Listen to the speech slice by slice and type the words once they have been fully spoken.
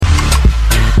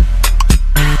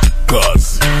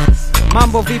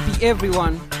Mambo vipi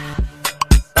everyone?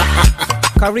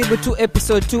 Karibu to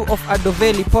episode 2 of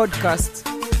Adoveli podcast.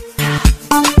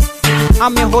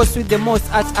 I'm your host with the most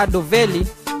at Adoveli.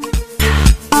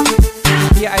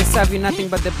 Here I serve you nothing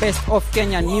but the best of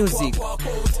Kenyan music.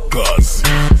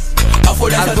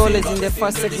 As always, in the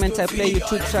first segment I play you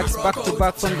 2 tracks back to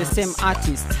back from the same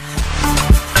artist.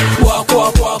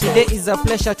 Today is a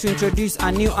pleasure to introduce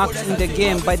a new act in the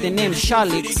game by the name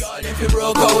Shalix.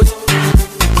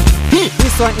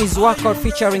 This one is Workout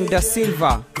featuring Da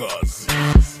Silva.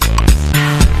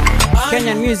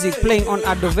 Kenyan music playing on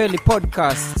Adoveli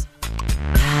podcast.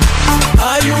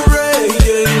 Are you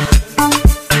ready?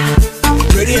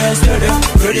 Ready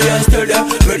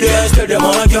yesterday,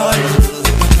 my girl.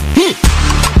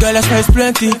 Girl, I spice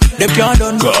plenty, them can't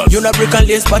done. You not break and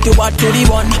lace, but you bad to the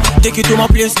one. Take you to my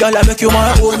place, girl, I make you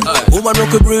my own. Woman, no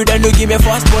could breathe and you give me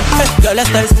fast one. Girl, I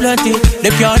spice plenty, them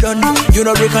can't done. You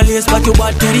not break and lace, but you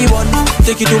bad to the one.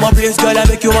 Take you to my place, girl, I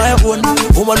make you my own.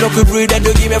 Woman, no could breathe and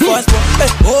you give me fast one.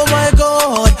 Oh my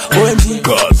God, OMG,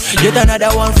 yet another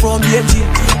one from BMG.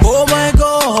 Oh my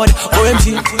God,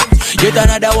 OMG, yet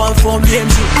another one from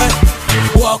BMG.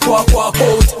 Walk out.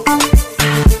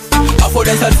 For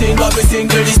them to sing up a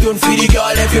single, this don't feel the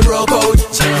girl if you broke out.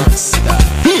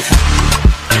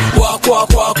 Walk out.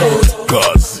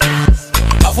 Cause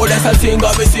for them to sing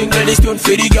up a single, this don't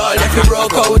feel the girl if you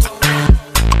broke out.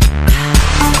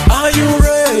 Are you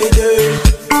ready?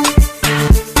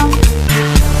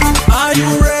 Are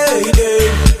you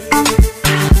ready?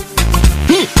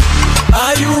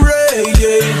 Are you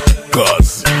ready?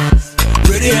 Cause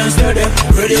ready yesterday,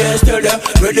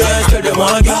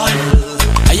 my girl.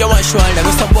 You want show and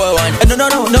make some boy want.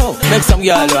 No. Make some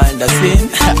girl want the scene.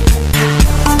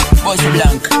 Boy so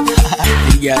blank.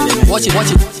 Watch it.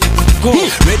 Go.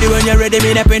 Ready when you're ready,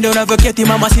 me napendo na voketi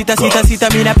mama sita, me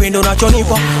napendo na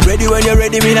chonipo. Ready when you're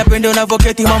ready, me napendo na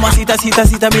voketi mama sita, me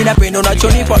napendo na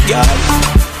chonipo, girl.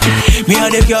 Me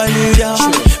and the girl leader.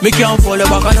 Me can't follow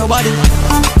back on nobody.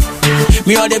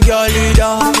 Me and the girl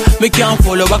leader. Me can't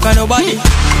follow back on nobody.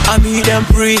 I meet them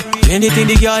free. Anything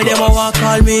the girl them a want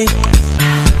call me.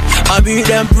 I beat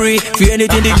them free. For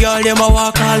anything the girl them a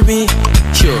walk call me.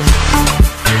 Sure.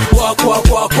 Walk out.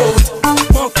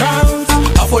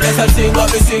 I for that I sing up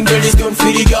a single, this don't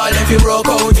feel the girl if you broke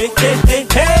out. Hey.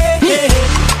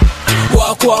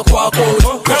 Walk out.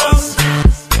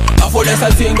 I for that I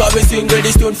sing up a single,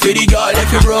 this don't feel the girl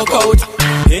if you broke out.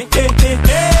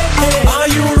 Are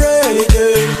you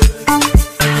ready?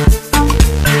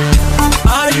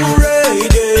 Are you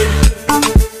ready?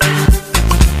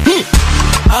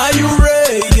 Are you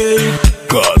ready?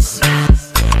 Cause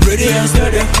ready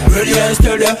yesterday,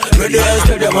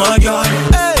 my girl.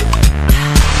 Hey.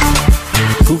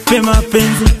 Kupe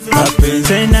mapenzi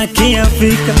tena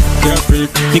kiafrika.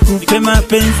 Nikupe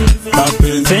mapenzi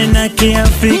tena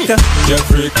kiafrika.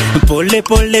 Pole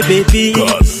baby,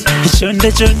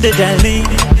 chonde darling.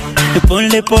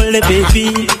 Pole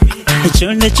baby,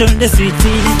 chonde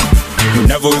sweetie.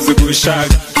 Unavozungusha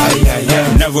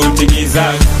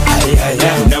unavotingiza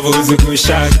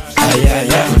unavozungusha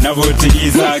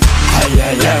unavotingiza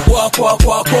Walk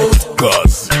out.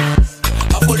 Cause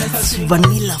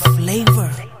vanilla flavor.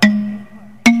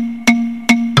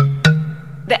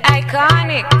 The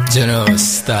iconic General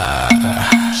Star.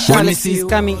 Shalix is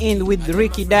coming in with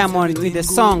Ricky Diamond with the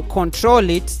song Control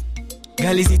It.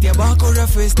 Girl, is it your back or your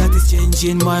face that is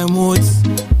changing my mood?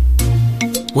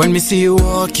 When me see you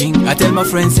walking, I tell my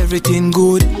friends everything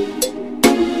good.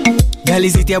 Girl,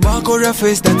 is it your back or your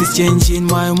face that is changing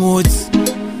my mood?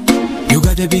 You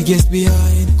got the biggest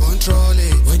behind, control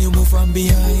it. When you move from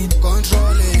behind,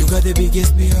 control it. You got the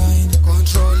biggest behind,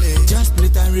 control it. Just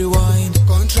split and rewind,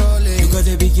 control it. You got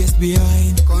the biggest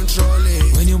behind, control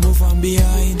it. When you move from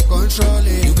behind, control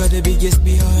it. You got the biggest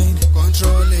behind,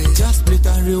 control it. Just split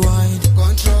and rewind,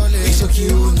 control it. It's okay,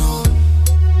 you know.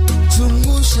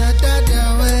 Zungusha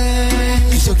dada we,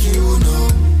 it's okay, you know.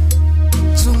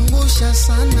 Zungusha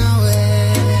sana we,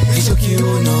 it's okay,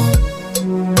 you know.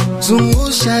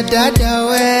 Zungusha dada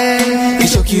we,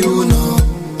 it's okay, you know.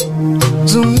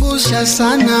 Zungusha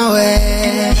sana we.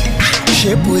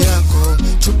 Shepu yako,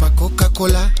 chupa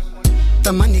Coca-Cola,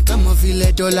 tamani kama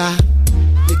vile dola.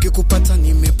 Nikikupata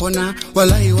nimepona,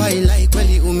 walai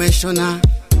kweli umeshona.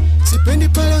 Sipendi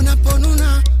pale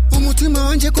unaponuna, umutima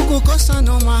wanje kukukosa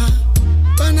noma.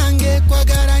 Panange kwa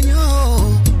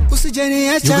garanyo, usijeni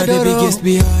acha doro. You got the biggest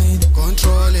behind,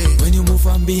 control it. When you move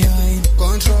from behind,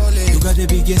 control it. You got the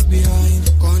biggest behind,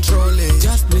 control it.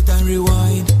 Just split and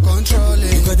rewind, control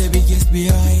it. You got the biggest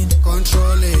behind,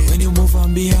 control it. When you move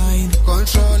from behind,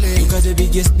 control it. You got the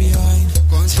biggest behind,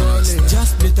 control it.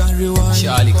 Just split and everyone.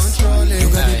 Charlix. You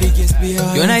got the biggest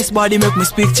behind. Your nice body make me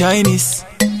speak Chinese.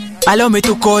 Allow me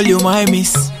to call you my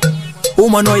miss.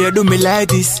 Woman, why you do me like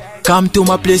this? Come to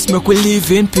my place, make we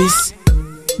live in peace.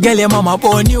 Girl, your mama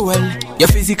born you well. You're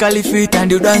physically fit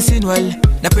and you dancing well.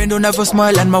 Napendo never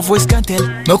smile and my voice can tell.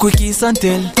 Make we kiss and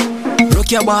tell.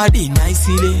 Rock your body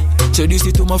nicely. Introduce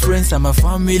it to my friends and my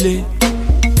family.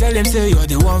 Tell them say you're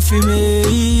the one for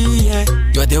me. Yeah,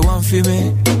 you're the one for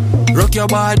me. Rock your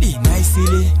body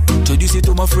nicely. Introduce it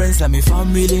to my friends and my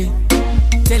family.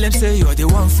 Tell them say you're the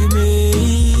one for me.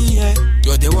 Yeah,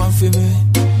 you're the one for me.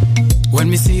 When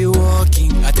me see you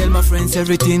walking, I tell my friends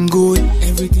everything good,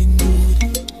 everything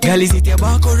good. Girl, is it your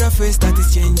back or your face that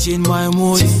is changing my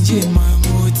mood? Changing my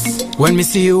moods. When me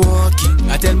see you walking,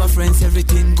 I tell my friends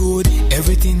everything good,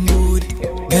 everything good.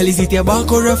 Girl, is it your back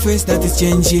or your face that is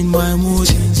changing my mood?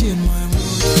 Changing my mood.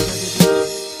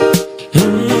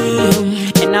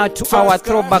 And now to our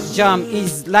throwback jam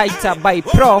is Lighter by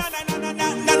Prof.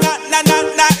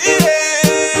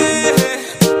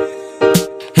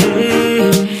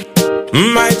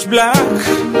 Mike Black,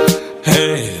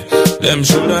 hey, them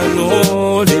shoulda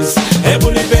know this.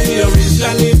 Hebu nipe hiyo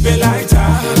rizla nipe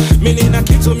lighter. Mimi na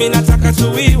kitu mimi nataka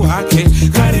tuiwake.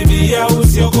 Karibia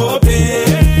usiogope.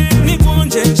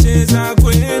 Nikunje ncheza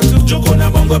kwetu. Juko na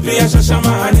bongo pia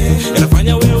shashamane.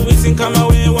 Inafanya wewe uwisi kama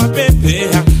wewe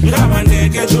wapepea. Ngama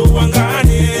ndege juu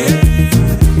angani.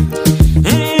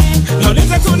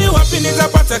 Nauliza tu ni wapi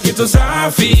nitapata kitu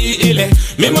safi ile.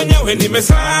 Mimi mwenyewe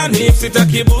nimesani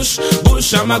sitaki bush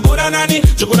ama gura nani.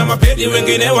 Chukuna mapedi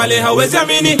wengine wale hawezi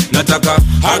amini. Nataka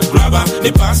hot grabber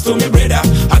ni pass to me brother.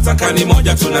 Hata kani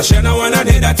moja tunashare na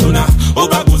wanadeda tuna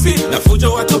ubaguzi na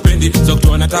fujo watupendi. So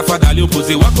kutuona tafadhali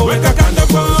upuzi wako weka kando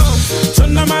kwa.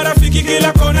 Tuna marafiki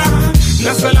kila kona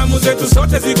na salamu zetu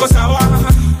sote ziko sawa.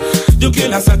 Juu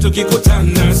kila saa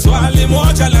tukikutana swali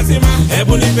moja lazima.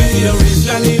 Hebu nipe hiyo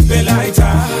rizla nipe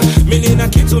lighter. Mimi na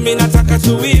kitu mimi nataka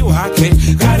tuiwake.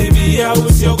 Karibia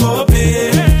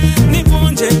usiogope.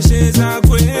 Nikunje ncheza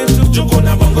kwetu. Juko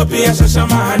na bongo pia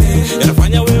shashamane.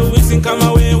 Inafanya wewe uwisi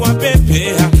kama wewe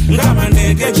wapepea. Ngama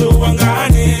ndege juu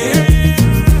angani.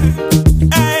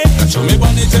 Show me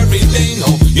born it every day,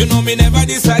 no. You know me never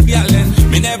decide, girl.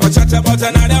 Me never chat about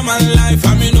another man life.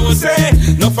 And me know say,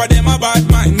 no for them about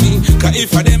mind me. Cause if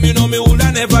for them, you know me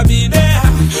woulda never be there.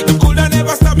 Them coulda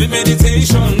never stop me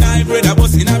meditation. I pray that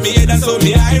boss inna me head and so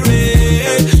me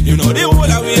irate. You know the whole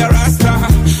of we a rasta,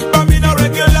 but me no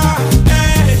regular.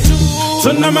 Hey.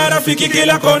 Tuna marafiki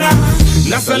kila kona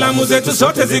na salamu zetu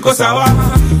sote ziko sawa.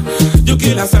 Juu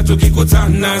kila saa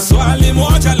tukikutana swali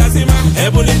moja lazima.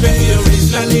 Hebu nipe hiyo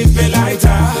rizla nipe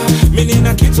lighter. Mimi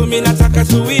na kitu mimi nataka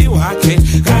tuiwake.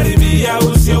 Karibia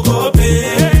usiogope.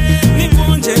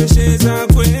 Nikunje ncheza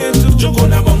kwetu. Juko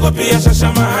na bongo pia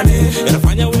shashamane.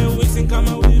 Inafanya wewe uwisi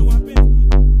kama wewe wape.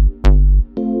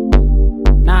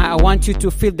 Now I want you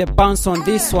to feel the bounce on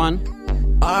this one.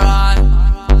 Alright,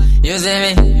 you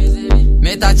see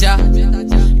me touch ya,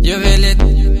 you feel it,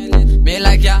 me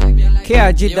like ya.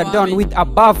 KRG the Don with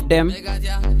Above Them.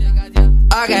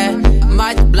 Okay,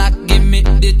 Mike Black, give me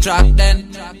the track then.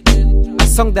 A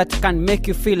song that can make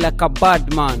you feel like a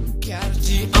bad man.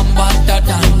 KRG, I'm better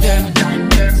than them.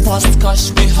 Fast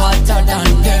cash, we hotter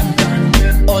than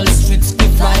them. All streets, we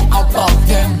fly above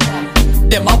them.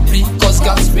 Them a free, cause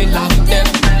gas we lock them.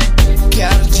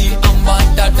 KRG, I'm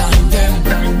better than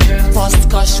them. Fast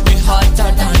cash, we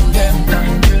hotter than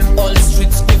them. All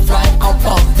streets, we fly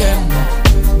above them.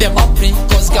 Them a free,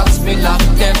 cause gas we lock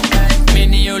them.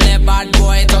 Mini yule bad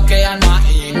boy toke ya na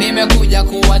nimekuja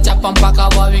kuwachapa mpaka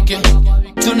wawike.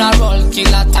 Tuna roll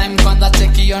kila time kwanza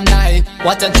cheki your night.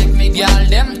 What a take me girl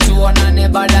them tuonane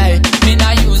baadaye. Me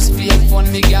na use fake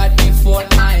phone me got the phone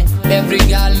eye. Every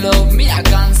girl love me I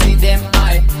can see them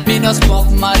eye. Me no smoke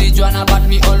marijuana but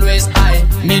me always high.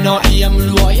 Me no aim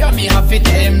low yeah me have it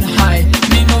aim high.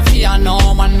 Me no fear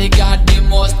no man me got the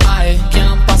most high.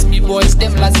 Can't pass me boys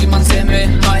them lazima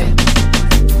nseme high.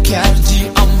 KRG,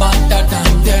 I'm better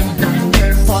than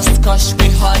them. Fast cash, we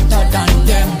hotter than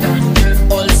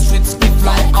them. All streets, we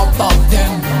fly above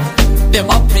them. Them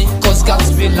a free, cause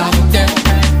gas we lock them.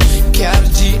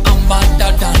 KRG, I'm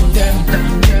better than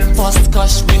them. Fast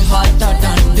cash, we hotter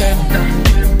than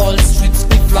them. All streets,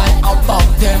 we fly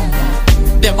above them.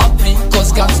 Them a free,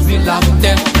 cause gas we lock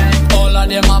them. All of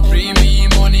them a free, me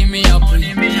money, me a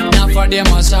free. Now for them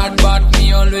a shot, but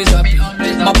me always happy.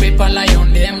 My paper lie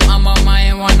on them, I'm a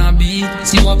my wanna be.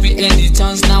 See what we end the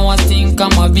chance, now I think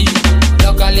I'm a be.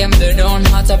 Local them they don't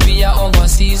have to be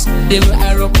overseas. They will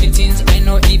hire up meetings, I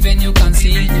know even you can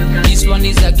see. This one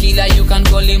is a killer, you can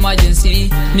call emergency.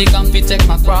 Me come protect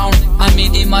my crown, I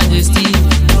made the majesty.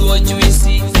 Blow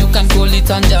juicy, you can call it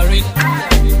tangerine.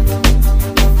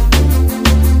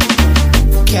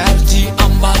 Carl G,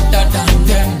 I'm better than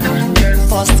them.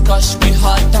 Fast cash, we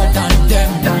hotter than them.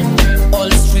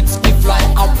 All streets, we fly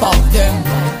above them.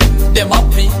 Them a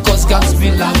play, cause gangs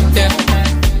we like them.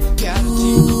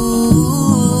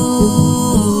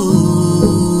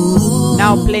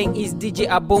 Now playing is DJ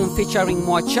Aboom featuring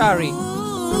Mwachari.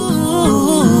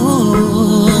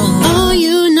 Oh,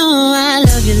 you know I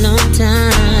love you long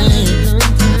time.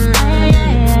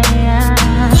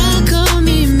 Call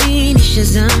me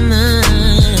Shazama.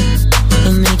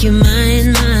 I'll make you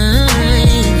mine.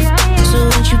 So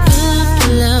won't you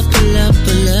pull up.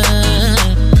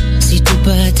 Si tu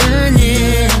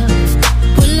patane.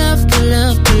 Pull up.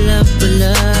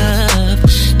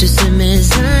 To se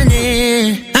mezane.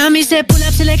 Ami say pull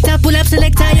up selector,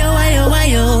 yo.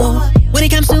 When it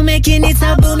comes to making it,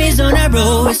 Aboom is on a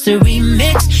roll. It's a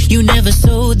remix, you never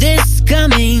saw this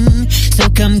coming. So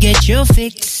come get your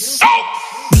fix.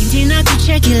 Meaning I could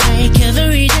check it like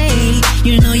every day.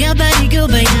 You know your body go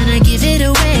by and I give it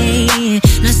away.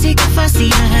 Now sick of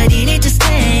fussy, I need to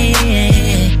stay.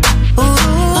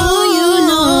 Oh, you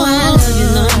know I love you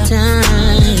long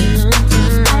time.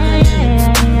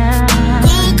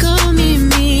 Why call me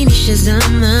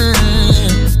Shazama?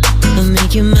 I'll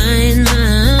make you mine.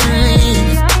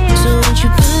 So won't you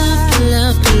pull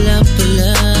up.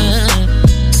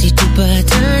 Si tu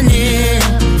patane.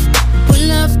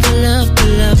 Pull up.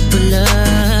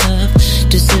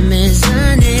 To se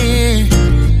mezane.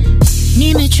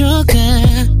 Nimechoka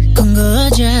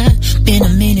kungoja. Been a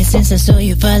minute since I saw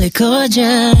you pale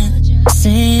koja.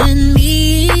 Send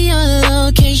me your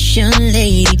location,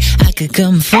 lady. I could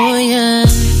come for ya.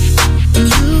 And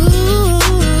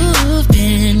you've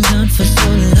been gone for so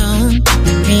long,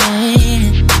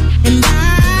 yeah. And I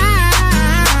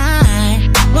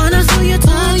wanna see you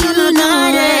touch on the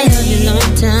night. I love you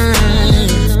long time.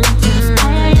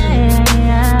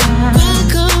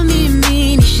 Call me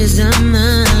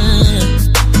Shazama.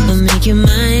 I'll make you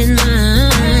mine.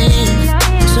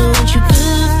 So won't you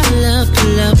pull up.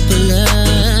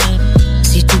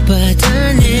 Si tu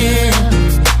patane.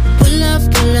 Pull up.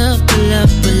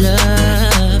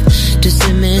 To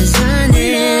se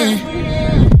mezane.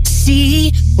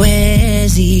 See,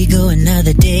 where's he go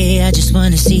another day? I just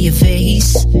wanna see your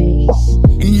face.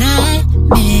 And I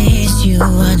miss you,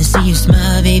 wanna see you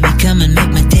smile, baby, come and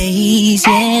make my days,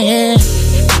 yeah.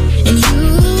 And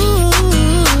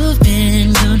you've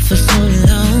been gone for so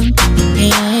long,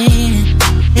 yeah.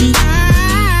 And I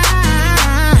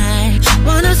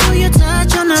wanna feel your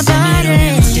touch on my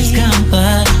body.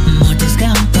 Montes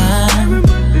Campa.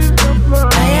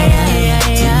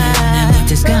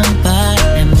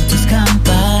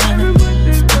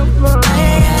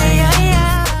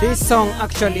 This song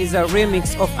actually is a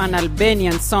remix of an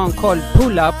Albanian song called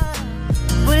Pull Up.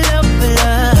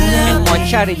 And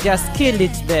Mwachari just killed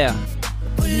it there.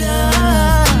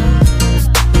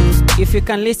 If you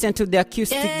can listen to the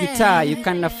acoustic guitar, you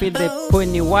can feel the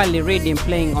Pony Wally rhythm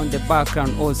playing on the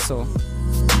background also.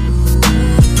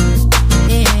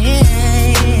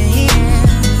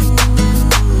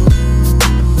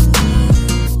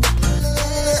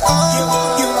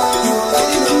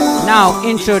 Now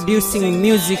introducing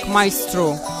Music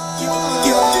Maestro.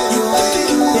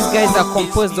 These guys are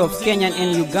composed of Kenyan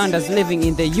and Ugandans living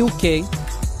in the UK.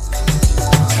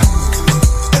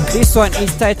 This one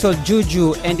is titled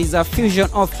Juju and is a fusion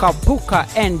of Kapuka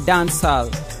and dancehall.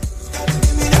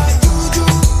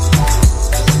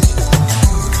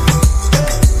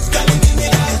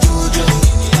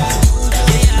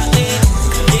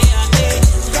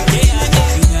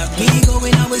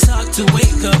 To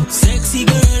wake up, sexy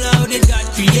girl out there got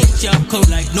create your cold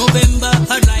like November,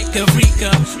 hot like a freak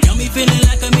up. Got me feeling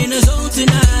like I'm in a zone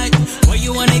tonight. Why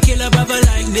you wanna kill a brother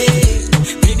like me?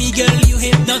 Baby girl, you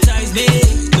hypnotize me.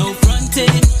 No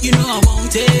fronting, you know I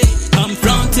want it. Come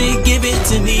front it, give it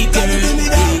to me,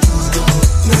 girl.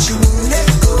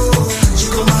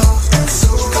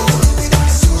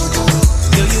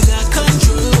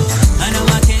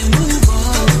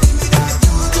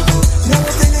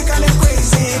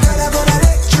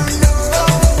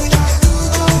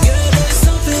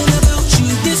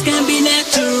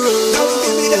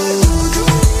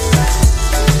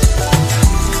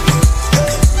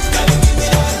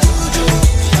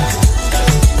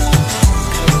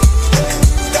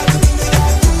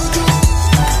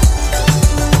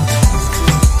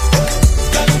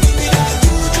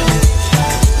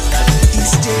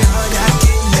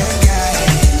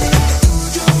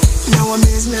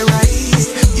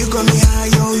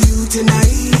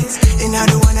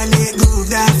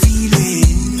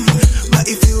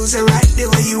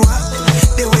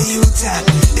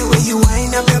 The way you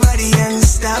wind up your body and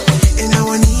stop. And now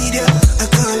I need you, I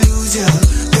can't lose you.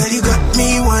 Girl, you got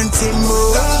me wanting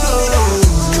more.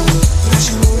 Now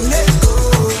she won't let go.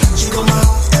 She got my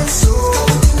heart and soul.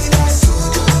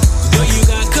 Girl, you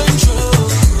got control,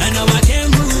 and now I can't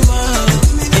move on.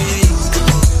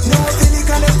 Now I'm feeling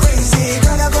kinda crazy,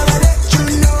 girl, I'm gonna let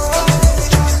you know.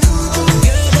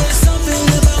 Girl, there's something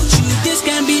about you, this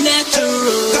can be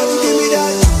natural. Come give me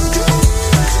that.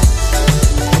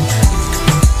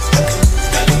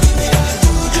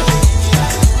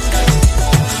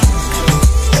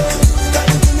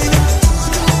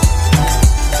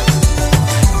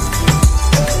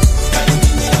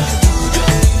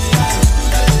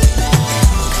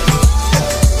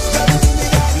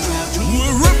 We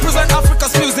represent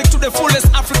Africa's music to the fullest.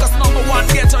 Africa's number one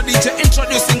ghetto DJ,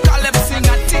 introducing Caleb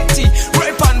Singer, Titi,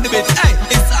 right on the beat. Hey,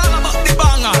 it's all about the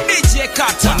banger. DJ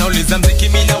Kata.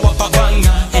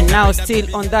 And now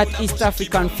still on that East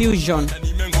African fusion.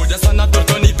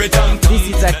 This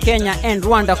is a Kenya and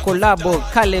Rwanda collabo.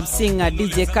 Caleb Singer,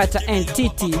 DJ Kata and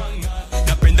Titi.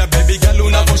 Napenda baby girl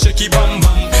unavosheki bam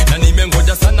bam. Na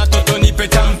nimengoja sana toto nipe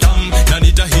tam tam. Na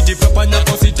nitahiti papa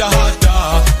naposita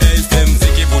hata. SM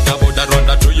zikivuta boda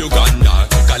Rwanda to Uganda.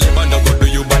 Kaleba no go do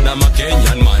you bana ma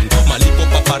Kenyan man. Malipo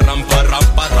papa rampa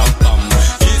rampa rampam.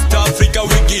 East Africa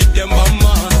we give them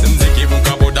mama. Them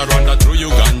zikivuka boda Rwanda to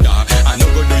Uganda. I no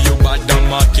go do you bana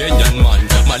ma Kenyan man.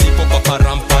 Malipo papa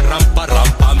rampa rampa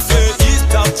rampam. Say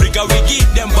East Africa we give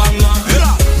them banga.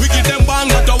 We give them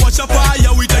banga to watch a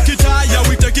fire. We take it higher,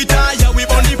 we take it higher. We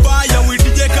burn the fire, we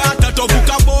DJ Kata to book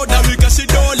a border. We cash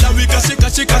dollar, we cash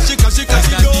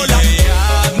dollar.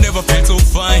 I've never felt so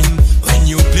fine. When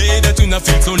you play that tune I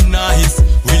feel so nice.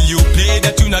 Will you play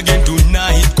that tune again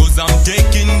tonight? Cause I'm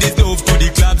taking this love to the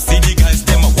club. See the guys,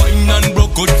 them a wine and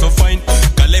broke out so fine.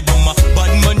 Kalebama,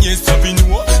 bad man, yes, I've been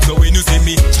war. So when you see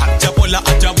me, chat chapola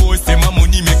at your boy, say my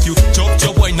money make you chop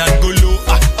chop wine and go low.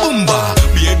 Ah, umba,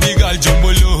 baby girl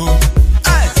jumbo low.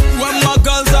 Hey, where my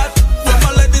girls at? Where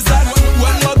my ladies at?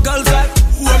 Where my girls at?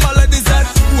 Where my ladies at?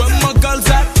 Where my girls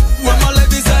at? Where my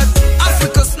ladies at?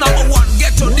 Africa's number one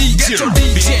ghetto DJ.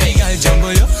 Baby girl jumbo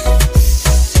low.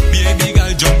 Baby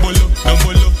girl jumbo low.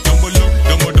 Jumbo low, jumbo low,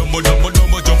 jumbo jumbo jumbo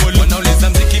jumbo jumbo low. Now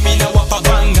listen to Kimi na wapa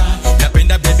banga.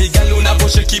 Napenda baby girl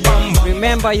unavosheki bamba.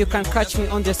 Remember, you can catch me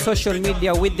on the social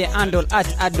media with the handle at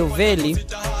Adoveli.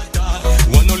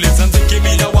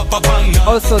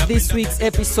 Also, this week's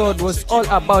episode was all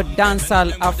about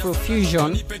dancehall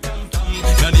Afrofusion.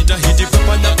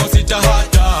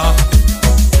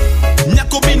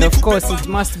 And of course, it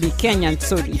must be Kenyan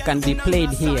so it can be played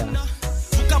here.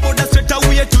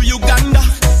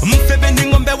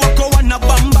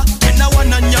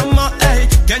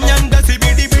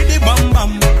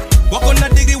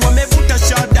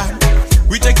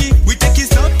 We take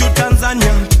it out to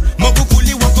Tanzania.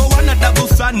 Magufuli wako wanadabu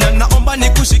sana. Naomba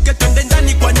nikushike twende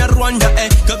ndani kwa Nyarwanda.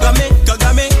 Kagame,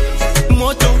 Kagame,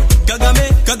 moto.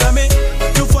 Kagame, Kagame,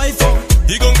 254.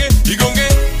 Igonge, Igonge,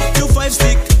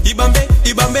 256. Ibambe,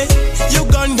 Ibambe,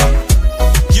 Uganda,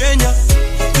 Kenya,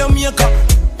 Jamaica,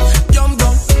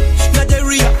 Jamaica,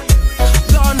 Nigeria,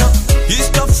 Ghana,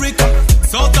 East Africa,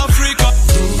 South Africa.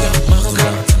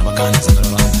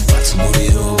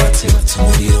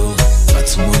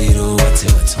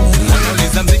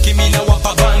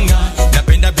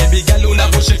 Napenda baby girl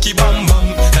unavosheki bam bam.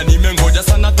 Na nimengoja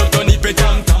sana toto nipe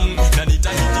tam tam. Na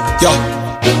nitahiti. Yo,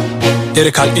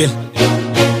 Lyrical Ill,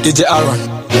 DJ Aaron,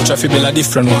 try to build a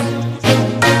different one.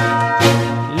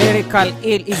 Lyrical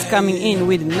Ill is coming in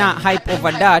with not hype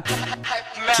over that.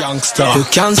 Youngster. You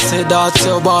can say that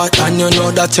you're bad and you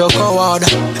know that you're coward.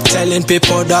 Telling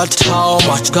people that how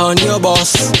much gun you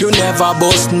boss. You never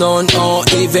boast none or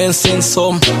even sing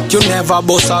some. You never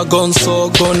boast a gun so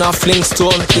gonna fling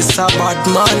stone. It's a bad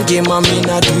man game, I mean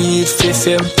I do it for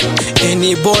him.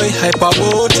 Any boy hype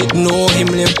about it know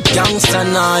him name. Gangster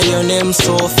now your name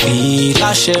so feel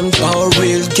ashamed. A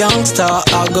real gangster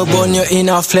I go burn you in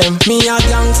a flame. Me a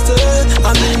gangster,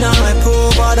 I mean I hype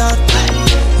over that.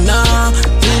 Nah,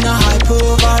 me nah hype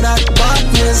over that.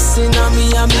 Badness in a me,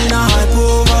 I mean a hype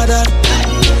over that.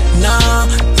 Nah,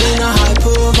 me nah hype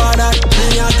over that.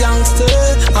 Me a gangster,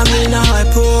 I mean a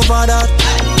hype over that.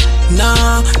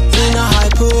 Nah, me nah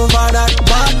hype over that.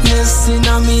 Badness in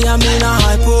a me, I mean a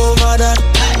hype over that.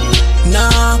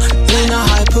 Nah, me nah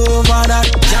hype over that.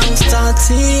 Gangster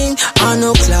thing, I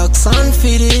no clocks and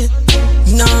fit it.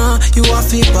 Nah, you have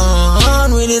to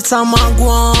burn with it. I'm a go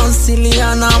on silly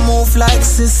and I move like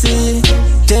sissy.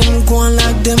 Them go on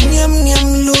like them yam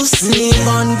Lucy.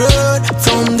 Born bird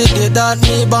from the day that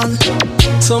me born.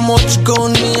 So much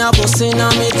gun me a bust in a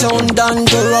me town. Down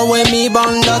to away me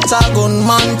born that a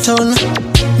gunman turn.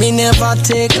 Me never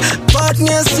take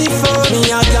badness for me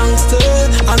a gangster.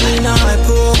 I mean a hype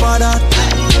over that.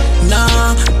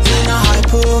 Nah, me na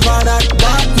hype over that.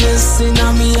 Badness in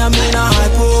a me, I mean a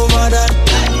hype over that.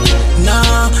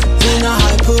 Nah, me na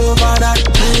hype over that.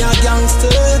 Me a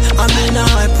gangster, I mean a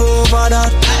hype over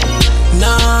that.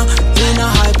 Nah, me na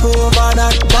hype over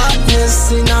that.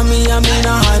 Badness in a me, I mean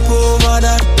a hype over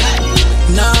that.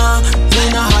 Nah, me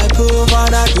na hype over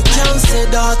that. You can't say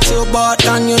that you bought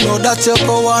and you know that you're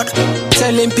coward.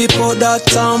 Telling people that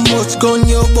how much gun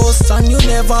you bust and you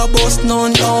never bust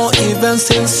none. Or even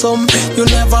seen some. You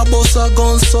never bust a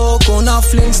gun, so gonna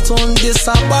Flintstone. This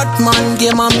a Batman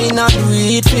game, I mean I do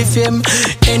it with him.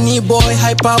 Any boy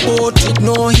hype about it,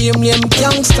 know him name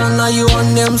gangster. Now you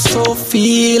and them so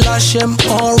feel ashamed.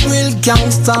 Or real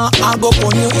gangster, I go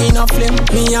put you in a flame.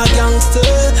 Me a gangster,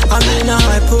 I mean I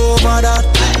hype over that.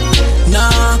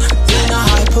 Nah, me na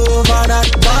hype over that.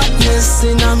 Badness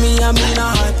in a me, I mean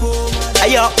a hype over that.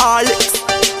 Ayo, all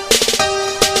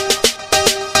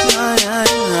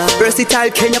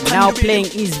Versatile Kenya. Now playing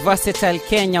is Versatile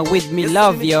Kenya with Me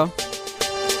Love You.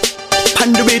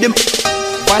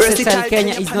 Versatile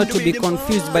Kenya is not to be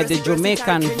confused by the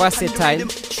Jamaican Versatile.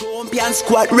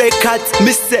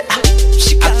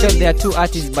 Actually, there are two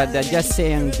artists, but they're just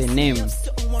saying the names.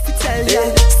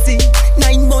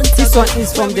 This one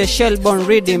is from the Shelburne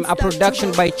Rhythm, a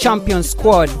production by Champion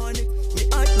Squad.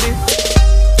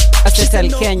 Versatile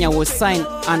Kenya was signed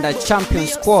under Champion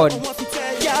Squad.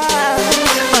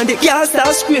 And the girl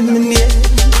starts screaming, yeah.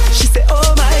 She said,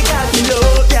 oh my God, me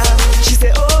love ya. She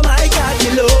said, oh my God, me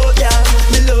love ya.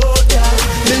 Me love ya,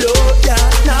 me love ya.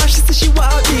 Now she said she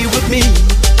want to be with me.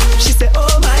 She said,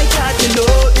 oh my God, me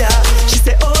love ya. She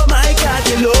said, oh my God,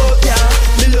 me love ya.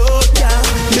 Me love ya,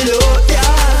 me love ya.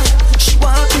 She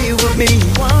want to be with me.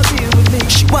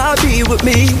 She want to be with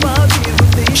me.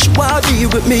 She want to be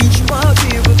with me. She want to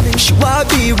be with me. She want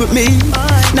to be with me.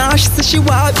 Now she said she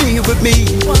want to be with me.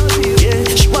 Yeah,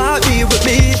 she want to be with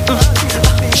me.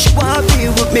 She want to be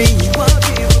with me.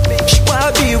 She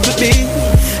want to be with me.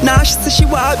 Now she said she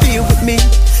want to be with me.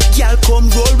 Girl, come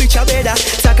roll with your better.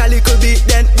 Talk a little bit,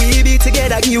 then we be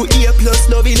together. Give you A+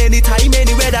 loving anytime,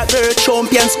 anywhere. That girl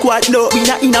Champion Squad, no, we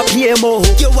not in a PMO.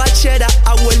 You watch that,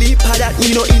 I will leap for that.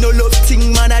 Me no love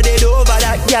thing, man, I dead over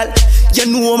that, girl. You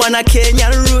know man a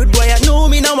Kenyan rude boy. I know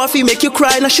me now I feel make you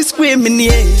cry. Now she screaming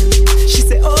yeah. She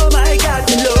say oh my God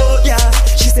me love ya.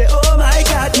 She say oh my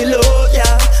God me love ya.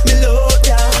 Me love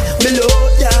ya, me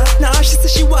love ya. Now she say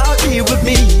she want to be with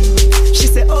me. She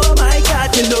say oh my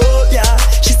God me love ya.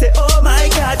 She say oh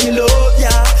my God me love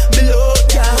ya. Me love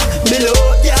ya, me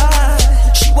love ya.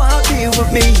 She want to be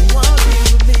with me.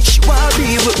 She want to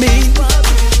be with me.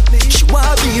 She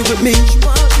want to be with me.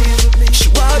 She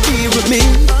want to be with me.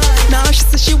 Now she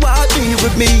said she want to be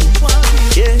with me.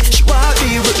 Yeah, she want to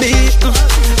be with me.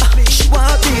 She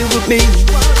want to be with me.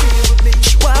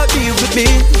 She want to be with me.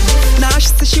 Now she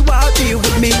said she want to be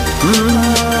with me.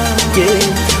 Yeah,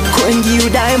 couldn't give you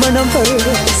diamond and pearls.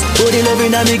 But the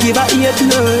loving that me give her 8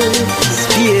 plus.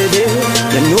 Baby,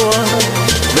 you know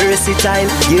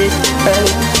versatile, yeah,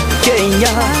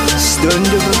 Kenya, stand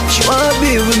up. She want to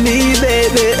be with me,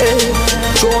 baby.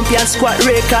 Champion Squad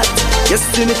record, you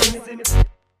see me.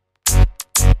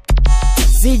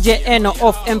 ZJ Eno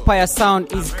of Empire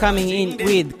Sound is coming in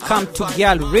with Come to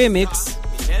Girl remix.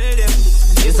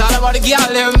 It's all about the girl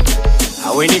them.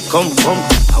 And when it come,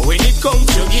 and when it come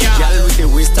to girl with the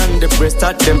waist and the breast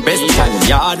at them best and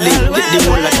yardly with the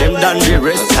whole of them done the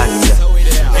rest and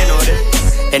you know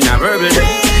that. And a verbal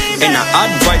and a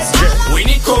advice there. When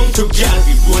it come to girl,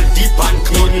 we go deep and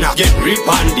clean and get grip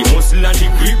on the muscle and the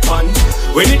grip on.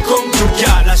 When it come to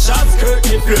girl, a short skirt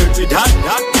me flirt with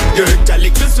hot dirt, a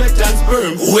little sweat and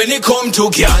sperm. When it come to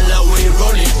girl, we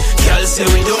run it. Girl say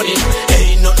we done it,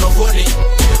 ain't not no funny.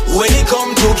 When it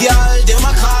come to girl, them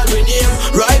a call with name.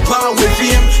 Right power with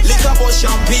fame, liquor for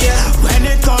champagne. When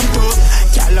it come to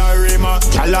girl a rima,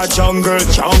 girl a jungle.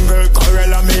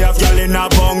 Corella me have girl in a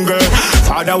bungle.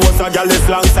 Father was a girl is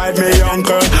alongside me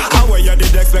uncle. How were you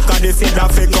did expect this is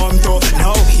that fi come to?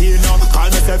 Now he no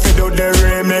call myself to do the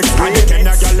remix. And the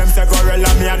Kenya girl them say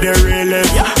Corella me a the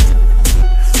realest.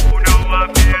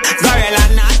 Gorilla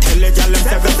not tell the girl them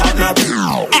say we fuck up.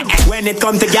 When it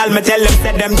come to girl, me tell them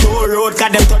set them to road.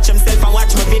 Cause them touch themself and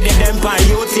watch me video them on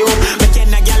YouTube. Me can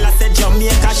a girl I said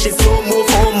Jamaica she so move.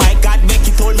 Oh my God,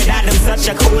 Becky told me that them such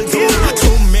a cool dude. To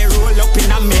me roll Pull up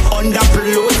in a me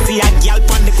underblow. See a gal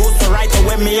on the coast right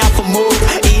away me have to move.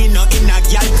 In a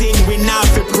gal thing we not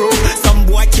fi prove. Some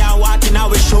boy can't walk in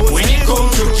our shows. When it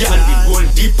comes to gal, we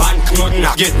go deep and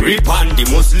not get rip on the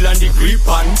muscle and the grip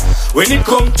on. When it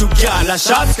comes to gal, a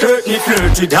short skirt me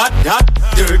flirt with hot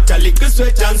dirt, a little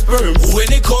sweat and sperm. When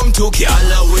it comes to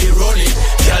gal, we run it.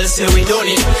 Gal say we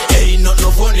done it, ain't not no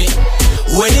funny.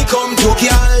 When it come to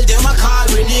gal, them a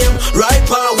call we name. Right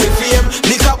power with fame,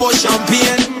 liquor but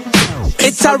champagne.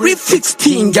 It's a refix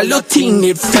thing, gal, your thing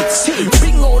it fix.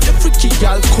 Bring all the freaky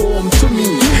gal come to me.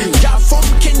 Gal from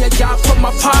Kenya, gal from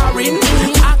a foreign.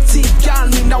 Active gal,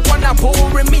 me no wanna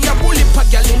bore me. A bully pa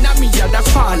gal in a me, a da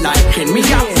fall like rain. Me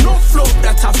have no flow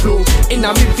that a flow in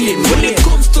a me vein. When it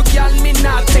comes to gal, me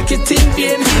not take it in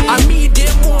vain. I me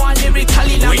them more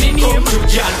lyrically in a me name. When it come to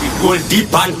gal, we go deep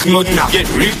and knot now. Get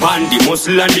rip on the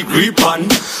muscle and the grip on.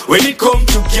 When it come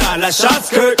to gal, a short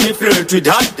skirt me flirt with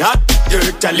hot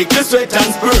dirt, a little sweat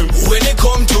and sperm. When it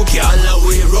come to gal,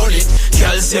 we run it.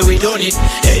 Gal say we done it,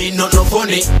 ain't not no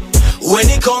funny. When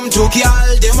it come to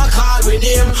gal, them a call we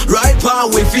name. Right power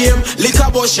with fame, liquor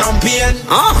but champagne.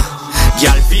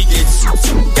 Gal fi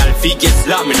get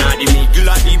slamming on the middle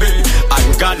of the bed.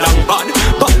 And gal and bad,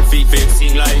 ball fi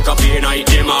vexing like a pain. I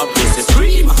them a piece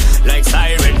scream like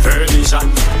siren permission.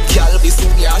 Gal be so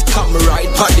gas, come right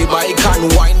on the bike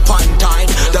and wine pan time.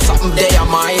 That's something they are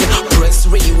mine. Press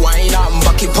rewind and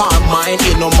back it on mine.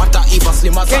 It no matter if a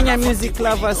slim as Kenya music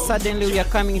lovers, suddenly we are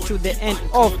coming to the end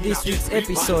of this week's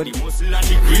episode.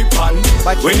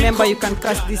 But remember, you can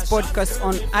catch this podcast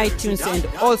on iTunes and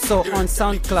also on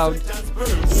SoundCloud.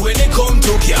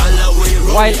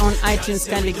 While on iTunes,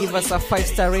 kindly give us a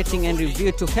 5-star rating and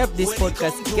review to help this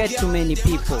podcast get to many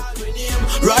people.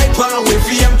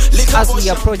 As we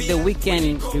approach the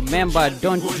weekend, remember,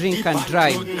 don't drink and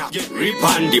drive.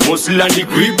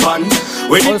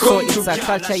 Also, it's a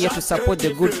culture here to support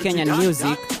the good Kenyan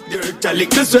music.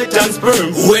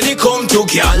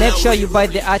 Make sure you buy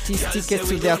the artist tickets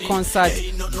to their concert,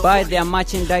 buy their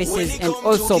merchandises, and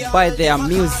also buy their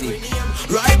music.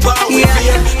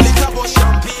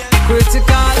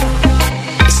 Critical,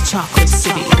 it's Chocolate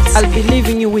City. I'll be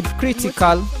leaving you with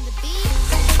Critical.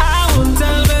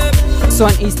 This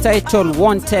one is titled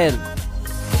Won't Tell.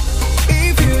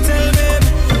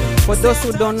 For those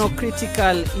who don't know,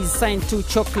 Critical is signed to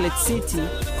Chocolate City,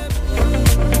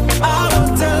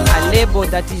 a label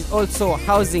that is also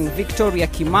housing Victoria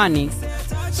Kimani.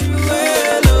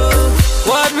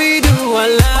 What we do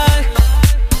alive.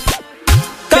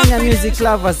 Kenya music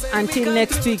lovers, until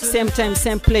next week, same time,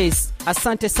 same place.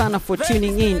 Asante sana for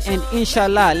tuning in, and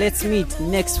inshallah, let's meet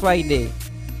next Friday.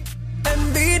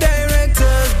 And be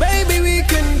directors, baby, we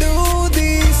can do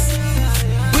this.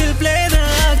 We'll play the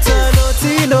actor,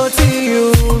 naughty,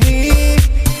 you, me.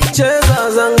 Cheza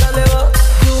zangalewa,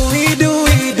 do we.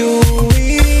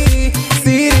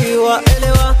 Siri wa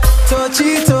elewa,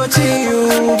 tochi, you,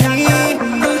 me.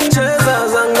 Cheza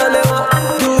zangalewa,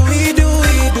 do we.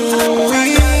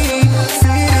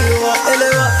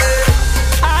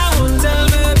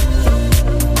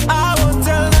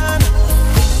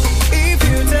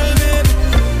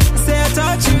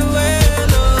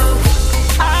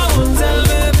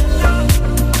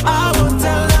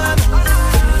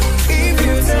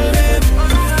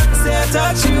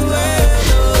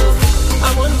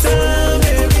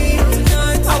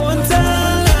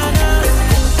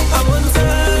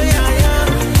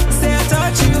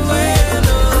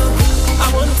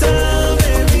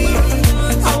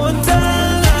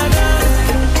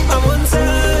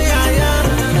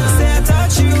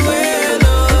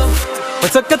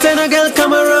 Took a tenner girl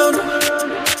come around,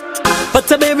 but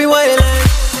a baby why you like?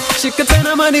 She could turn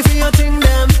her money for your thing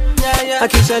them. I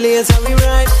keep your lace how we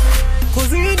ride.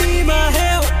 Kuzidi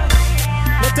maheo,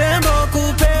 natembo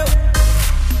kupeo.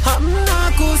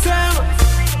 Hamna kusema,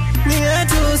 ni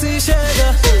yetu si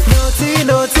shega.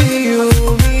 Naughty, you,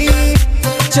 me.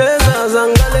 Cheza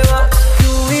zangalewa,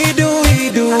 do we.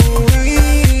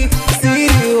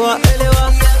 Siri wa elewa,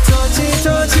 tochi,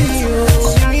 you,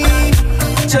 me.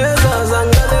 Cheza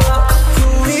zangalewa, do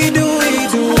we.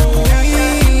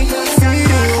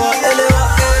 Siri wa elewa.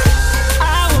 I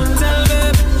won't tell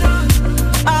them,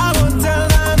 I won't tell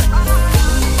them.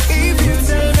 If you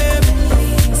tell them,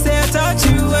 say I touch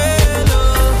you well.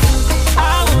 I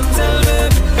won't tell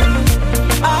them,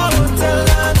 I won't tell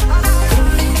them.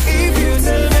 If you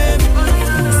tell them,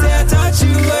 say I touch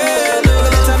you well. You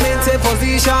better maintain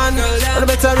position, and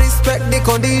better respect the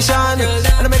condition.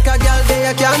 And I make a girl day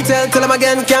I can't tell them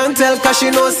again can't tell, cause she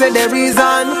knows say the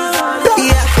reason.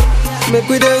 Yeah, make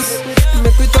we dance,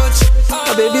 make we touch.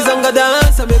 A baby's on the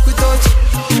dance, make we touch.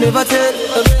 never tell.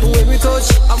 When we touch,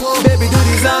 baby do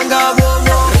the zanga, whoa,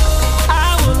 whoa.